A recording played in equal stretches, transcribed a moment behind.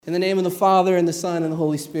In the name of the Father, and the Son, and the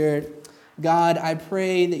Holy Spirit, God, I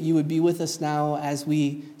pray that you would be with us now as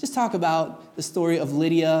we just talk about the story of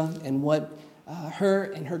Lydia and what her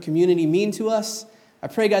and her community mean to us. I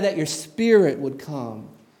pray, God, that your Spirit would come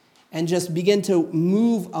and just begin to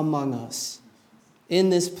move among us in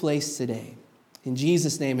this place today. In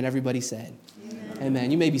Jesus' name, and everybody said, Amen.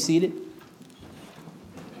 Amen. You may be seated.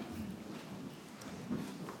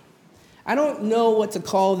 I don't know what to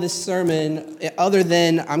call this sermon other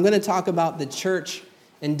than I'm going to talk about the church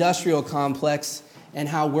industrial complex and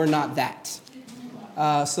how we're not that.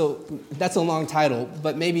 So that's a long title,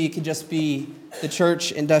 but maybe it could just be the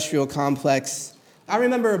church industrial complex. I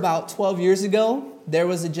remember about 12 years ago, there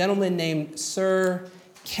was a gentleman named Sir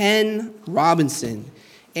Ken Robinson.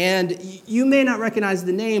 And you may not recognize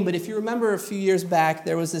the name, but if you remember a few years back,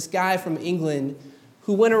 there was this guy from England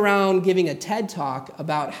who went around giving a TED Talk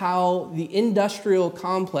about how the industrial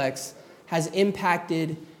complex has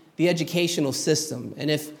impacted the educational system. And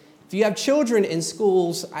if you have children in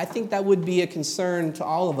schools, I think that would be a concern to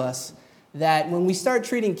all of us, that when we start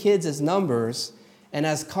treating kids as numbers and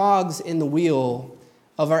as cogs in the wheel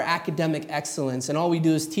of our academic excellence, and all we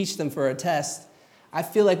do is teach them for a test, I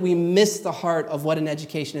feel like we miss the heart of what an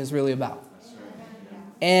education is really about.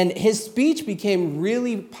 And his speech became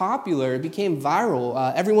really popular. It became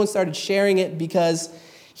viral. Everyone started sharing it because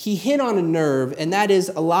he hit on a nerve, and that is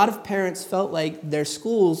a lot of parents felt like their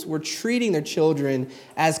schools were treating their children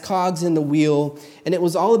as cogs in the wheel, and it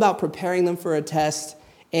was all about preparing them for a test.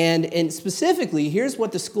 And specifically, here's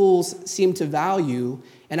what the schools seem to value,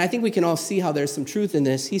 and I think we can all see how there's some truth in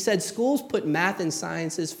this. He said schools put math and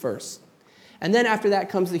sciences first, and then after that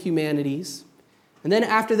comes the humanities. And then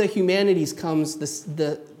after the humanities comes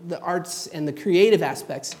the arts and the creative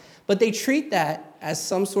aspects. But they treat that as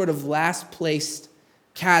some sort of last-placed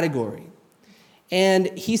category.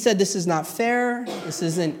 And he said this is not fair. This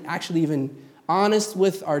isn't actually even honest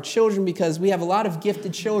with our children because we have a lot of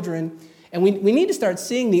gifted children. And we need to start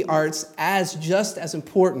seeing the arts as just as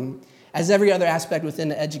important as every other aspect within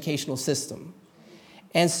the educational system.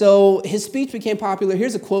 And so his speech became popular.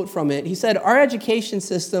 Here's a quote from it. He said, "Our education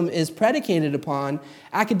system is predicated upon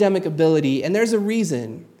academic ability, and there's a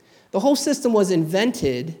reason. The whole system was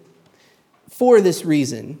invented for this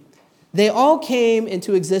reason. They all came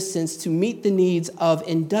into existence to meet the needs of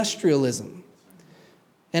industrialism."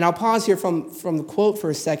 And I'll pause here from the quote for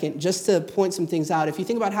a second just to point some things out. If you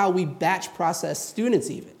think about how we batch process students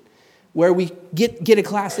even, where we get a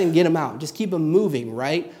class in, get them out, just keep them moving,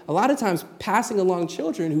 right? A lot of times passing along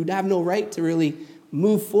children who have no right to really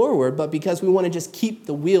move forward, but because we want to just keep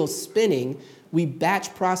the wheels spinning, we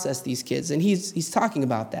batch process these kids. And he's talking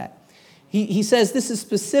about that. He says this is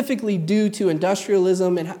specifically due to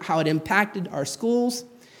industrialism and how it impacted our schools.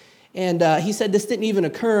 And he said this didn't even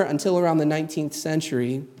occur until around the 19th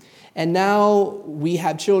century. And now we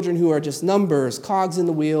have children who are just numbers, cogs in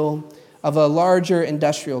the wheel of a larger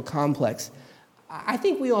industrial complex. I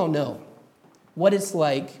think we all know what it's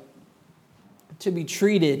like to be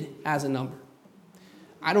treated as a number.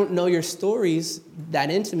 I don't know your stories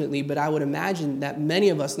that intimately, but I would imagine that many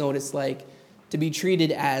of us know what it's like to be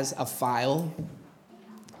treated as a file.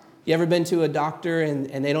 You ever been to a doctor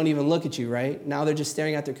and they don't even look at you, right? Now they're just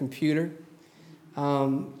staring at their computer,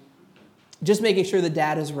 just making sure the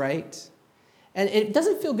data's right. And it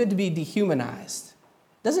doesn't feel good to be dehumanized.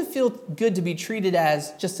 Doesn't feel good to be treated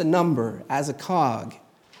as just a number, as a cog.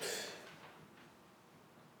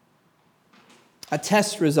 A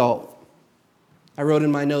test result, I wrote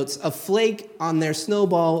in my notes, a flake on their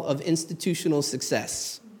snowball of institutional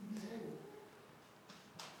success.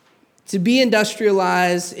 To be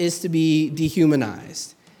industrialized is to be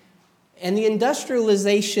dehumanized. And the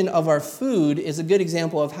industrialization of our food is a good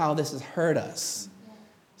example of how this has hurt us.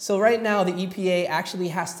 So right now, the EPA actually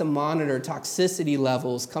has to monitor toxicity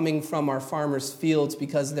levels coming from our farmers' fields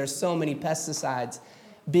because there's so many pesticides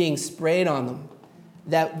being sprayed on them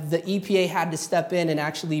that the EPA had to step in and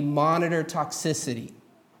actually monitor toxicity.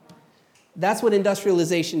 That's what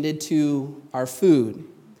industrialization did to our food.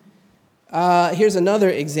 Here's another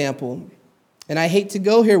example, and I hate to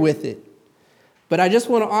go here with it, but I just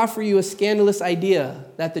want to offer you a scandalous idea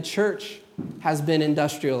that the church has been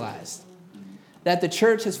industrialized. That the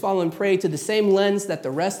church has fallen prey to the same lens that the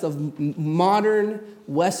rest of modern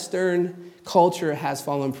Western culture has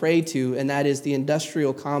fallen prey to, and that is the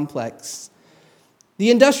industrial complex. The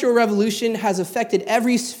Industrial Revolution has affected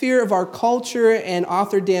every sphere of our culture, and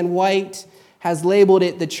author Dan White has labeled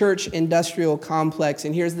it the church industrial complex.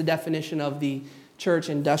 And here's the definition of the church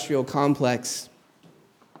industrial complex.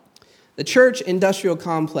 The church industrial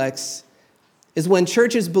complex is when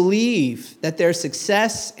churches believe that their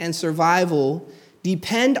success and survival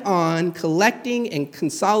depend on collecting and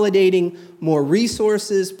consolidating more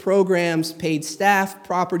resources, programs, paid staff,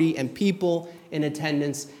 property, and people in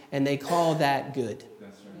attendance, and they call that good.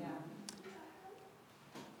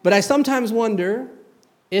 But I sometimes wonder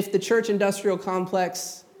if the church industrial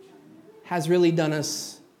complex has really done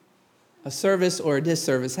us a service or a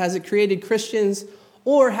disservice. Has it created Christians,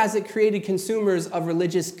 or has it created consumers of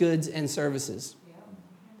religious goods and services?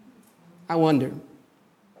 I wonder.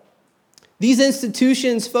 These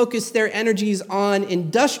institutions focus their energies on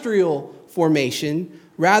industrial formation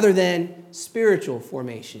rather than spiritual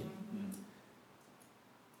formation.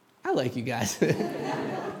 I like you guys.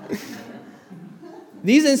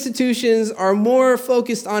 These institutions are more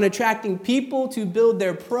focused on attracting people to build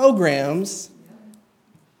their programs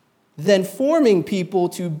than forming people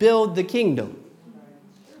to build the kingdom.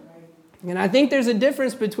 And I think there's a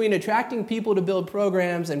difference between attracting people to build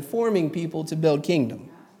programs and forming people to build kingdom.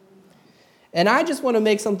 And I just want to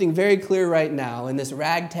make something very clear right now in this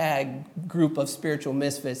ragtag group of spiritual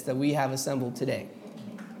misfits that we have assembled today.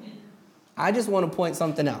 I just want to point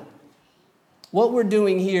something out. What we're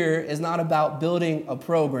doing here is not about building a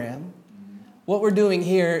program. What we're doing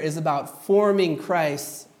here is about forming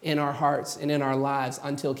Christ in our hearts and in our lives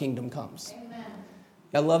until kingdom comes. Amen.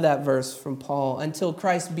 I love that verse from Paul, until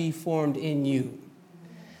Christ be formed in you.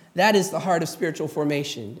 That is the heart of spiritual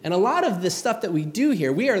formation. And a lot of the stuff that we do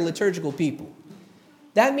here, we are liturgical people.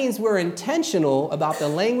 That means we're intentional about the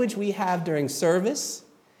language we have during service,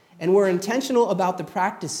 and we're intentional about the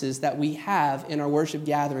practices that we have in our worship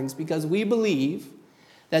gatherings because we believe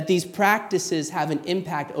that these practices have an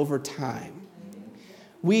impact over time.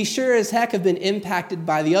 We sure as heck have been impacted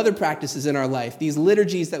by the other practices in our life, these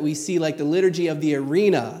liturgies that we see, like the liturgy of the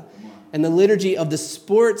arena and the liturgy of the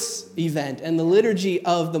sports event and the liturgy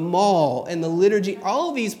of the mall and the liturgy. All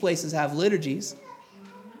of these places have liturgies.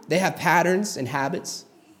 They have patterns and habits.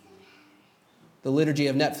 The liturgy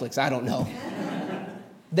of Netflix, I don't know.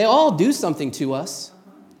 They all do something to us.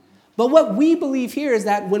 But what we believe here is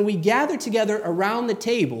that when we gather together around the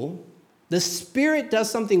table, the Spirit does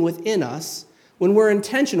something within us. When we're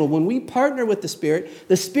intentional, when we partner with the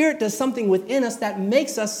Spirit does something within us that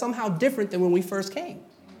makes us somehow different than when we first came.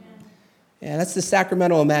 Yeah, that's the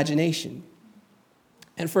sacramental imagination.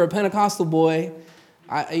 And for a Pentecostal boy,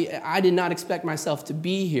 I did not expect myself to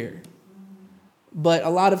be here. But a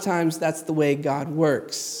lot of times that's the way God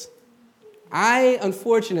works. I,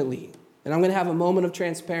 unfortunately, and I'm going to have a moment of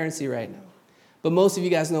transparency right now, but most of you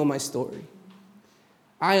guys know my story.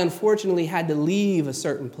 I, unfortunately, had to leave a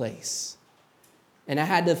certain place, and I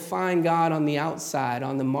had to find God on the outside,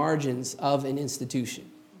 on the margins of an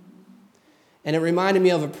institution. And it reminded me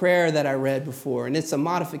of a prayer that I read before, and it's a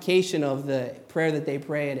modification of the prayer that they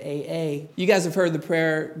pray at AA. You guys have heard the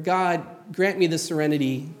prayer, God, grant me the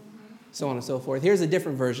serenity, so on and so forth. Here's a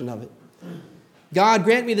different version of it. God,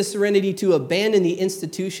 grant me the serenity to abandon the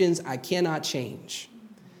institutions I cannot change,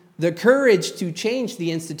 the courage to change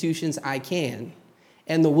the institutions I can,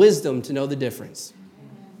 and the wisdom to know the difference.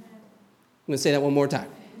 I'm going to say that one more time.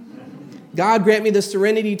 God, grant me the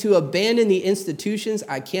serenity to abandon the institutions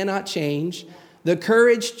I cannot change, the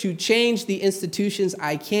courage to change the institutions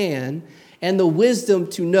I can, and the wisdom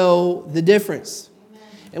to know the difference.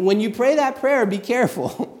 And when you pray that prayer, be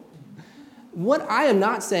careful. What I am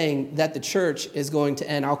not saying that the church is going to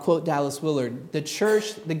end. I'll quote Dallas Willard. The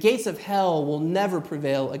church, the gates of hell will never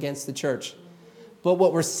prevail against the church. But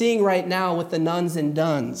what we're seeing right now with the nuns and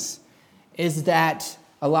duns is that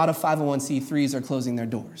a lot of 501c3s are closing their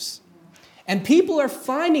doors. And people are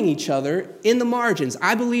finding each other in the margins.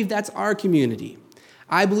 I believe that's our community.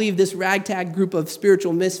 I believe this ragtag group of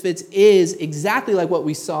spiritual misfits is exactly like what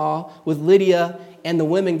we saw with Lydia and the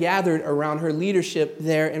women gathered around her leadership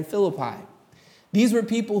there in Philippi. These were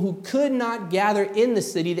people who could not gather in the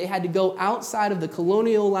city. They had to go outside of the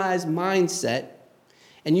colonialized mindset.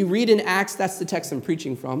 And you read in Acts, that's the text I'm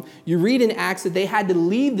preaching from. You read in Acts that they had to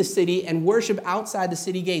leave the city and worship outside the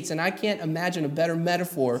city gates. And I can't imagine a better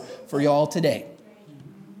metaphor for y'all today.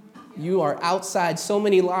 You are outside so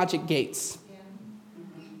many logic gates.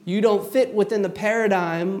 You don't fit within the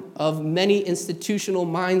paradigm of many institutional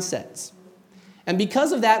mindsets. And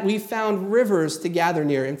because of that, we found rivers to gather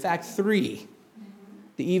near. In fact, 3.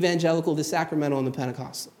 The evangelical, the sacramental, and the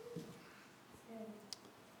Pentecostal.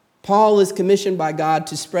 Paul is commissioned by God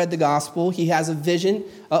to spread the gospel. He has a vision.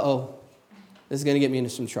 This is going to get me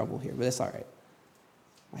into some trouble here, but that's all right.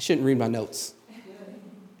 I shouldn't read my notes.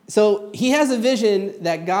 So he has a vision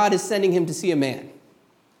that God is sending him to see a man.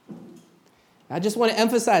 I just want to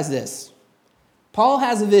emphasize this. Paul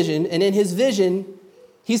has a vision, and in his vision,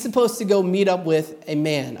 he's supposed to go meet up with a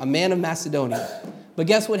man of Macedonia. But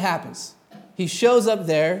guess what happens? He shows up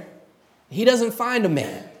there. He doesn't find a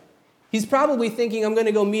man. He's probably thinking, I'm going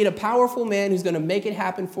to go meet a powerful man who's going to make it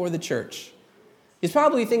happen for the church. He's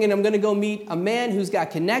probably thinking, I'm going to go meet a man who's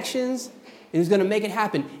got connections and who's going to make it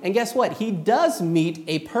happen. And guess what? He does meet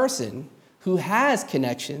a person who has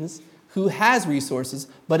connections, who has resources,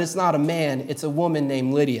 but it's not a man. It's a woman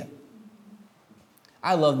named Lydia.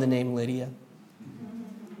 I love the name Lydia.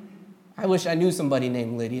 I wish I knew somebody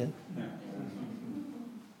named Lydia.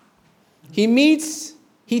 He thinks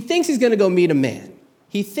he's going to go meet a man.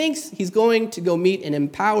 He thinks he's going to go meet an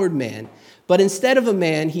empowered man. But instead of a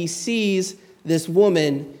man, he sees this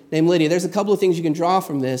woman named Lydia. There's a couple of things you can draw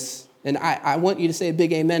from this. And I want you to say a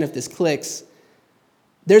big amen if this clicks.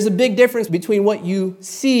 There's a big difference between what you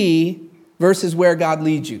see versus where God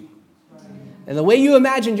leads you. And the way you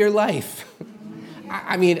imagined your life.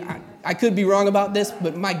 I could be wrong about this,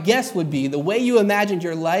 but my guess would be the way you imagined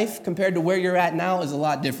your life compared to where you're at now is a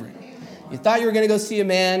lot different. You thought you were going to go see a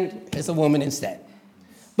man, it's a woman instead.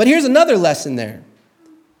 But here's another lesson there.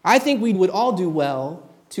 I think we would all do well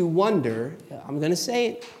to wonder, I'm going to say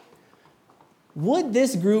it, would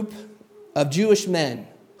this group of Jewish men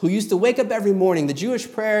who used to wake up every morning, the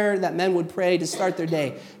Jewish prayer that men would pray to start their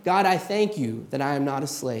day, God, I thank you that I am not a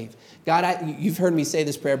slave. God, you've heard me say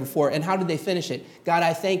this prayer before, and how did they finish it? God,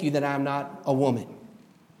 I thank you that I am not a woman.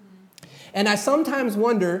 And I sometimes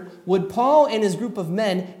wonder, would Paul and his group of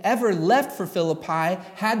men ever left for Philippi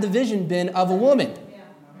had the vision been of a woman?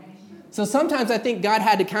 So sometimes I think God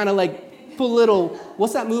had to kind of like put a little,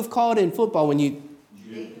 what's that move called in football when you,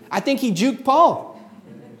 I think he juked Paul.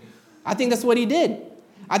 I think that's what he did.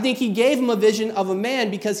 I think he gave him a vision of a man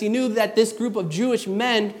because he knew that this group of Jewish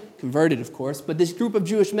men, converted of course, but this group of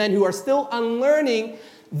Jewish men who are still unlearning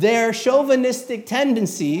their chauvinistic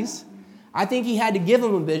tendencies, I think he had to give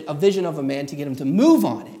him a vision of a man to get him to move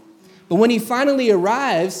on it. But when he finally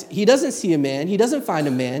arrives, he doesn't see a man. He doesn't find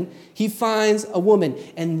a man. He finds a woman.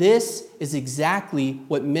 And this is exactly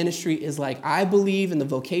what ministry is like. I believe in the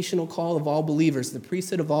vocational call of all believers, the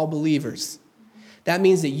priesthood of all believers. That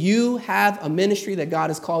means that you have a ministry that God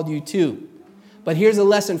has called you to. But here's a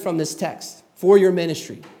lesson from this text for your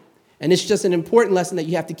ministry. And it's just an important lesson that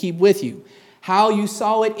you have to keep with you. How you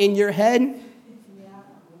saw it in your head,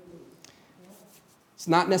 it's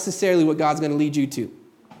not necessarily what God's going to lead you to.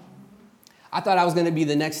 I thought I was going to be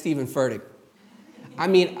the next Stephen Furtick. I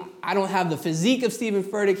don't have the physique of Stephen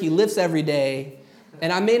Furtick. He lifts every day.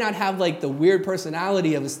 And I may not have like the weird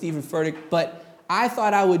personality of a Stephen Furtick, but I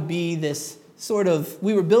thought I would be this sort of,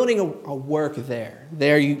 we were building a work there.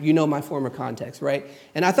 There, you know my former context, right?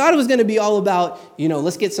 And I thought it was going to be all about,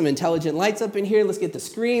 let's get some intelligent lights up in here. Let's get the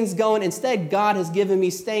screens going. Instead, God has given me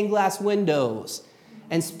stained glass windows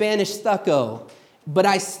and Spanish stucco. But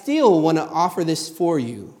I still want to offer this for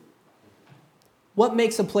you. What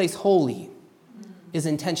makes a place holy is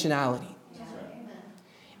intentionality.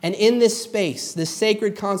 And in this space, this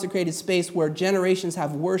sacred, consecrated space where generations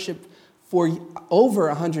have worshiped for over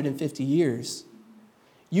 150 years,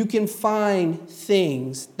 you can find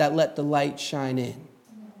things that let the light shine in.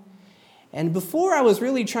 And before I was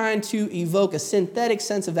really trying to evoke a synthetic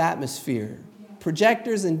sense of atmosphere,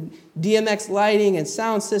 projectors and DMX lighting and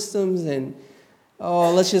sound systems and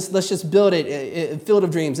let's just build it, a field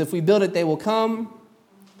of dreams. If we build it, they will come.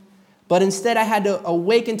 But instead, I had to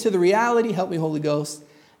awaken to the reality, help me, Holy Ghost,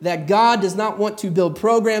 that God does not want to build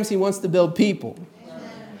programs. He wants to build people.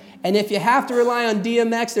 And if you have to rely on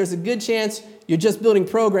DMX, there's a good chance you're just building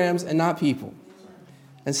programs and not people.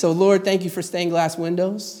 And so, Lord, thank you for stained glass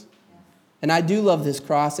windows. And I do love this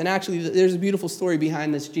cross. And actually, there's a beautiful story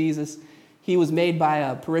behind this Jesus. He was made by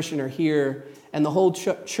a parishioner here, and the whole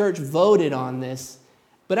church voted on this.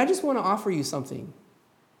 But I just want to offer you something.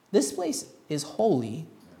 This place is holy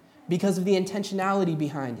because of the intentionality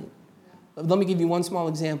behind it. Let me give you one small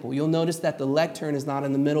example. You'll notice that the lectern is not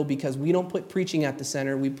in the middle because we don't put preaching at the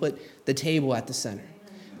center. We put the table at the center.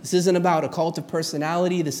 This isn't about a cult of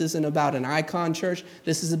personality. This isn't about an icon church.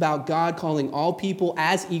 This is about God calling all people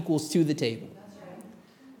as equals to the table.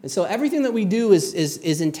 And so everything that we do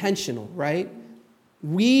is intentional, right?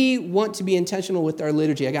 We want to be intentional with our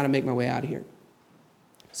liturgy. I got to make my way out of here.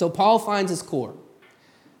 So Paul finds his core.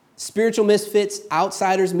 Spiritual misfits,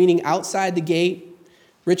 outsiders, meaning outside the gate.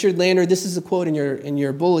 Richard Lander, this is a quote in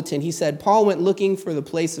your bulletin. He said, Paul went looking for the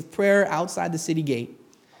place of prayer outside the city gate.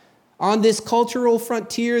 On this cultural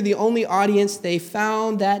frontier, the only audience they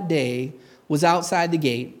found that day was outside the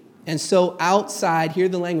gate. And so outside, hear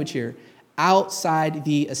the language here, outside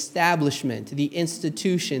the establishment, the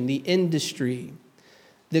institution, the industry,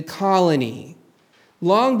 the colony.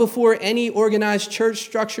 Long before any organized church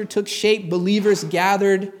structure took shape, believers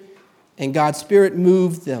gathered and God's Spirit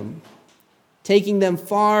moved them. taking them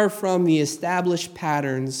far from the established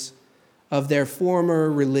patterns of their former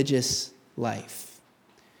religious life.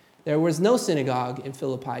 There was no synagogue in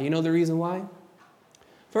Philippi. You know the reason why?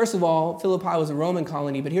 First of all, Philippi was a Roman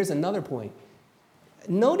colony, but here's another point.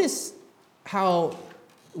 Notice how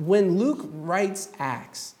when Luke writes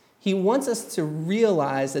Acts, he wants us to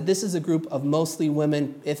realize that this is a group of mostly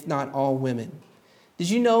women, if not all women. Did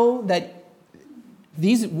you know that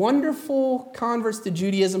these wonderful converts to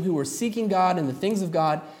Judaism who were seeking God and the things of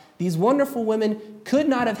God, these wonderful women could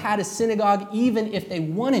not have had a synagogue even if they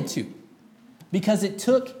wanted to, because it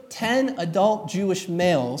took 10 adult Jewish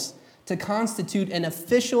males to constitute an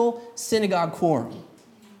official synagogue quorum.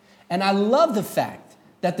 And I love the fact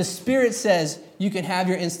that the Spirit says you can have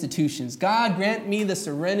your institutions. God grant me the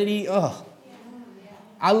serenity.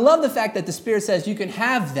 I love the fact that the Spirit says you can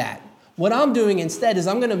have that. What I'm doing instead is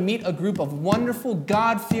I'm going to meet a group of wonderful,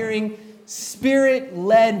 God-fearing,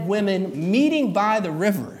 Spirit-led women meeting by the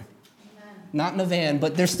river. Not in a van,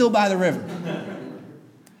 but they're still by the river.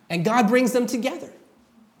 And God brings them together.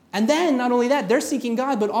 And then, not only that, they're seeking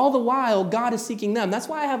God, but all the while, God is seeking them. That's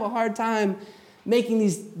why I have a hard time making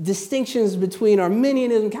these distinctions between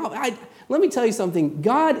Arminianism and Calvinism. Let me tell you something.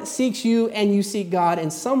 God seeks you, and you seek God,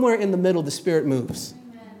 and somewhere in the middle, the Spirit moves.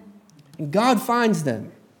 Amen. And God finds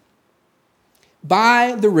them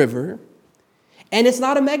by the river. And it's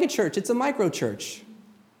not a mega church, it's a micro church.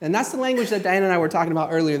 And that's the language that Diane and I were talking about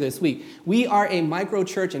earlier this week. We are a micro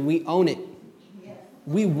church, and we own it.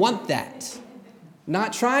 We want that.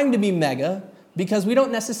 Not trying to be mega, because we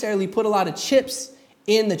don't necessarily put a lot of chips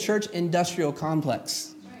in the church industrial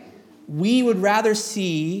complex. We would rather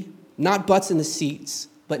see not butts in the seats,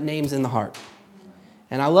 but names in the heart.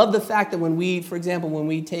 And I love the fact that when we, for example, when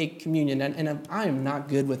we take communion, and I am not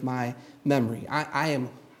good with my memory. I am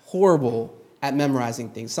horrible at memorizing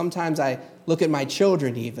things. Sometimes I look at my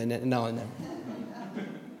children even, and no,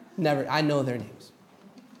 never. I know their names.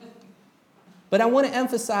 But I want to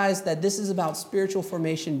emphasize that this is about spiritual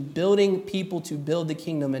formation, building people to build the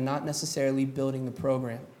kingdom and not necessarily building the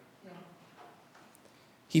program. Yeah.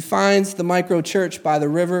 He finds the micro church by the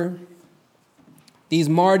river, these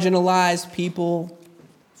marginalized people,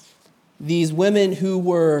 these women who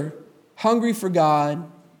were hungry for God,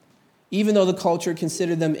 even though the culture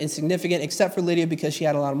considered them insignificant, except for Lydia because she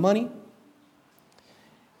had a lot of money.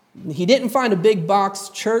 He didn't find a big box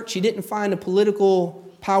church. He didn't find a political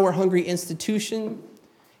power-hungry institution.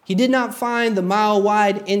 He did not find the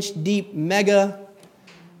mile-wide, inch-deep, mega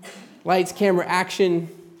lights, camera, action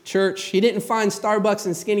church. He didn't find Starbucks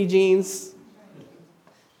and skinny jeans.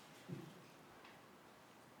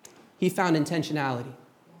 He found intentionality.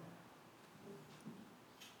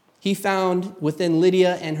 He found within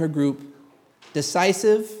Lydia and her group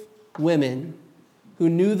decisive women who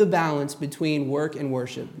knew the balance between work and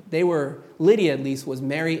worship. Lydia at least was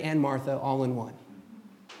Mary and Martha all in one.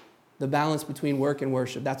 The balance between work and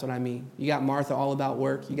worship, that's what I mean. You got Martha all about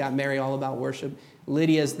work. You got Mary all about worship.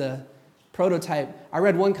 Lydia is the prototype. I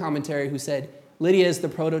read one commentary who said, Lydia is the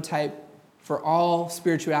prototype for all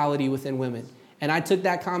spirituality within women. And I took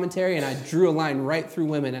that commentary and I drew a line right through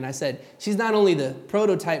women. And I said, she's not only the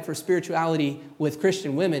prototype for spirituality with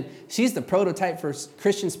Christian women, she's the prototype for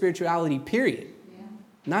Christian spirituality, period. Yeah.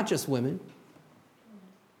 Not just women.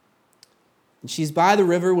 And she's by the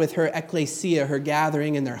river with her ecclesia, her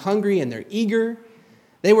gathering, and they're hungry and they're eager.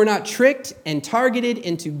 They were not tricked and targeted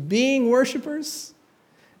into being worshipers.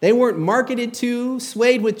 They weren't marketed to,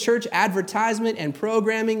 swayed with church advertisement and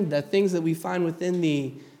programming, the things that we find within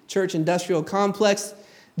the church industrial complex.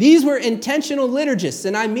 These were intentional liturgists,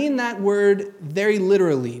 and I mean that word very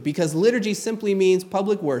literally, because liturgy simply means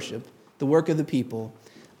public worship, the work of the people.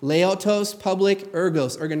 Laotos, public,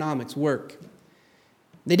 ergonomics, work.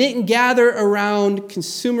 They didn't gather around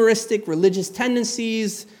consumeristic religious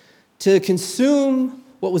tendencies to consume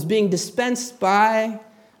what was being dispensed by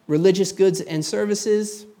religious goods and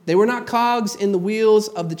services. They were not cogs in the wheels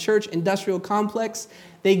of the church industrial complex.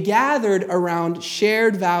 They gathered around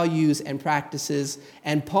shared values and practices,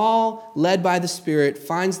 and Paul, led by the Spirit,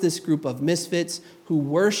 finds this group of misfits who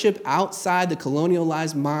worship outside the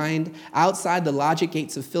colonialized mind, outside the logic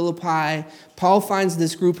gates of Philippi. Paul finds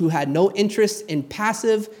this group who had no interest in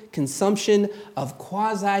passive consumption of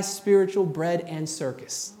quasi-spiritual bread and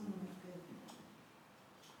circus.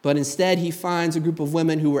 But instead, he finds a group of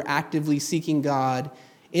women who were actively seeking God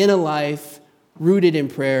in a life rooted in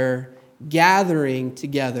prayer, gathering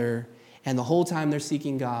together, and the whole time they're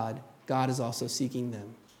seeking God, God is also seeking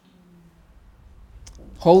them.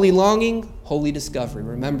 Holy longing, holy discovery.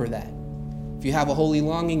 Remember that. If you have a holy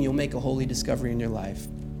longing, you'll make a holy discovery in your life.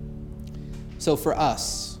 So for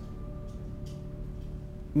us,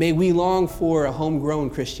 May we long for a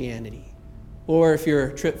homegrown Christianity, or if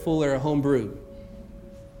you're trip fuller, a home brewed.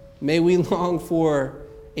 May we long for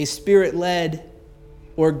a spirit-led,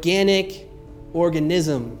 organic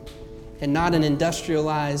organism and not an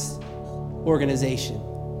industrialized organization.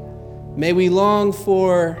 May we long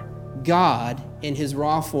for God in his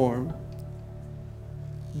raw form,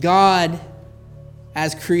 God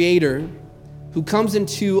as creator who comes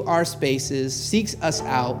into our spaces, seeks us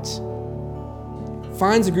out,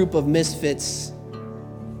 finds a group of misfits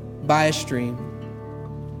by a stream.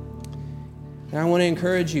 And I want to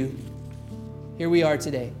encourage you, here we are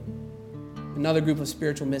today, another group of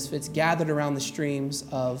spiritual misfits gathered around the streams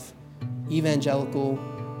of evangelical,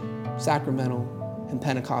 sacramental, and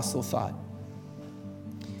Pentecostal thought.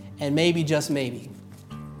 And maybe, just maybe,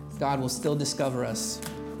 God will still discover us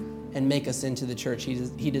and make us into the church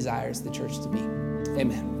he desires the church to be.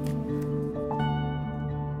 Amen.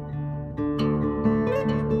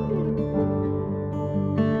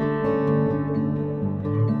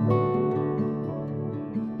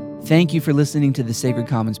 Thank you for listening to the Sacred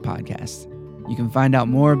Commons podcast. You can find out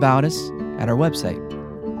more about us at our website,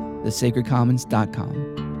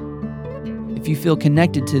 thesacredcommons.com. If you feel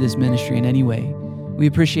connected to this ministry in any way, we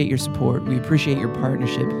appreciate your support. We appreciate your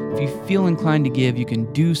partnership. If you feel inclined to give, you can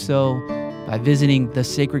do so by visiting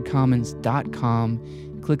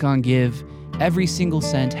thesacredcommons.com. Click on Give. Every single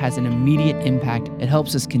cent has an immediate impact. It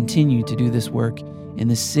helps us continue to do this work in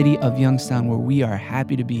the city of Youngstown, where we are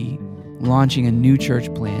happy to be launching a new church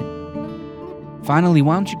plant. Finally,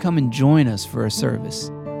 why don't you come and join us for a service?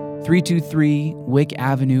 323 Wick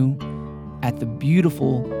Avenue at the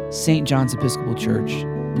beautiful St. John's Episcopal Church.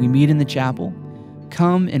 We meet in the chapel.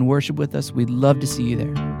 Come and worship with us. We'd love to see you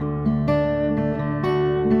there.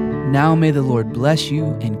 Now may the Lord bless you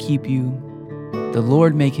and keep you. The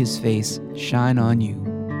Lord make his face shine on you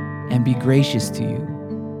and be gracious to you.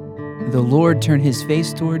 The Lord turn his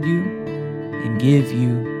face toward you and give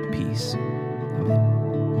you peace.